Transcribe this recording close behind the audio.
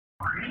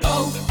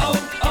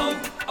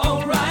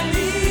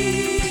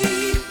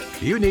O'Reilly.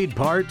 You need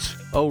parts?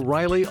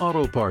 O'Reilly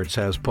Auto Parts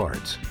has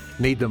parts.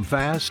 Need them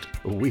fast?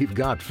 We've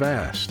got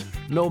fast.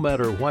 No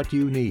matter what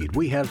you need,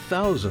 we have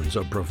thousands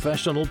of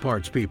professional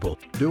parts people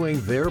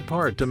doing their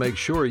part to make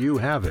sure you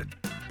have it.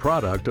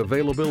 Product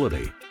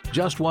availability.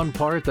 Just one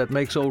part that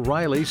makes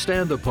O'Reilly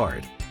stand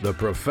apart. The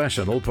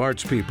professional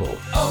parts people.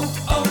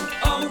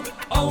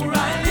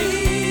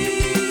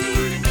 O'Reilly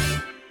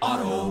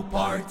Auto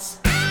Parts.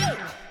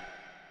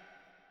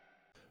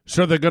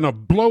 So they're going to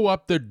blow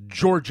up the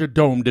Georgia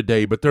Dome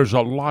today, but there's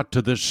a lot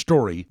to this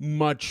story,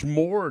 much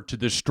more to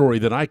this story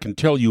than I can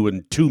tell you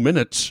in 2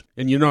 minutes.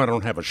 And you know I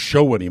don't have a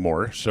show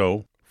anymore,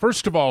 so...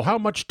 First of all, how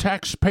much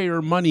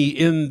taxpayer money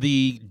in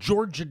the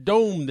Georgia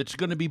Dome that's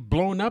going to be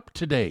blown up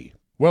today?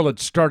 Well, it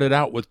started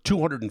out with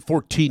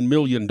 $214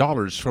 million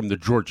from the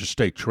Georgia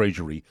State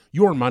Treasury,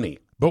 your money.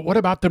 But what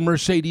about the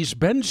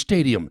Mercedes-Benz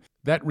Stadium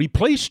that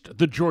replaced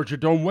the Georgia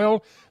Dome?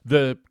 Well,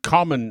 the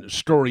common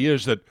story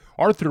is that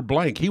Arthur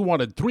Blank, he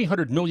wanted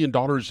 $300 million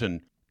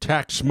in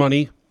tax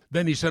money.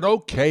 Then he said,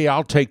 okay,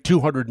 I'll take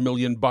 $200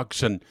 million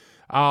and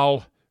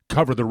I'll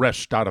cover the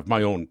rest out of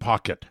my own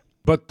pocket.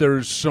 But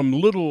there's some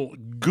little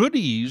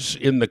goodies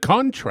in the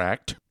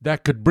contract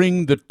that could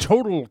bring the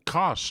total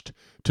cost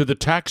to the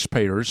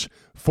taxpayers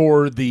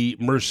for the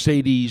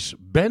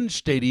Mercedes-Benz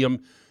Stadium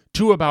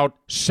to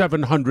about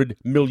 $700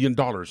 million.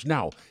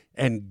 Now,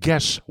 and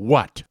guess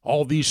what?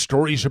 All these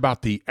stories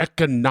about the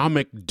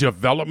economic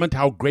development,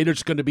 how great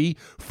it's going to be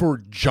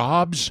for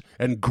jobs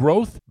and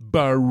growth.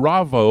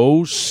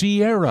 Bravo,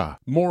 Sierra.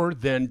 More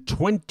than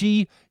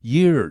 20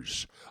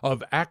 years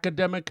of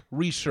academic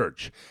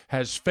research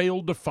has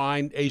failed to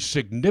find a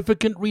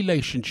significant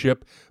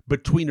relationship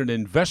between an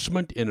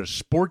investment in a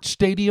sports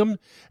stadium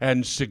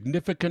and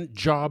significant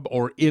job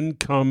or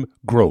income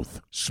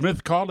growth.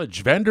 Smith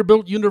College,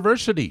 Vanderbilt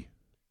University.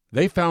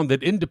 They found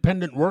that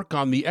independent work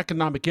on the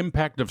economic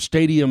impact of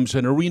stadiums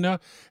and arena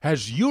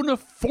has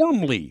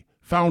uniformly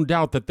found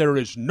out that there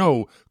is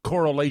no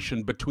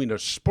correlation between a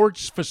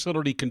sports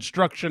facility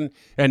construction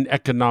and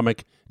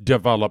economic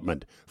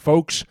development.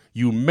 Folks,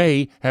 you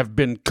may have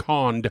been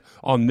conned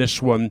on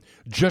this one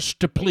just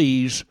to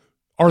please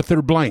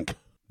Arthur Blank.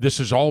 This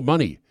is all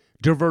money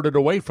diverted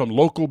away from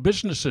local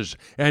businesses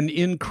and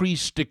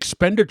increased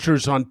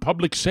expenditures on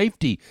public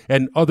safety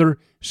and other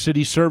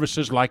city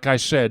services. Like I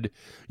said,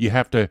 you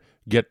have to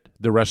get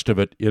the rest of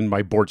it in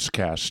my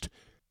Bortzcast.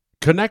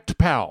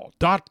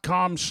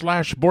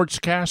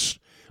 ConnectPal.com/Bortzcast.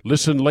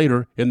 Listen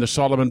later in the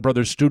Solomon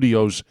Brothers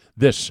studios.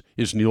 This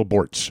is Neil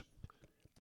Bortz.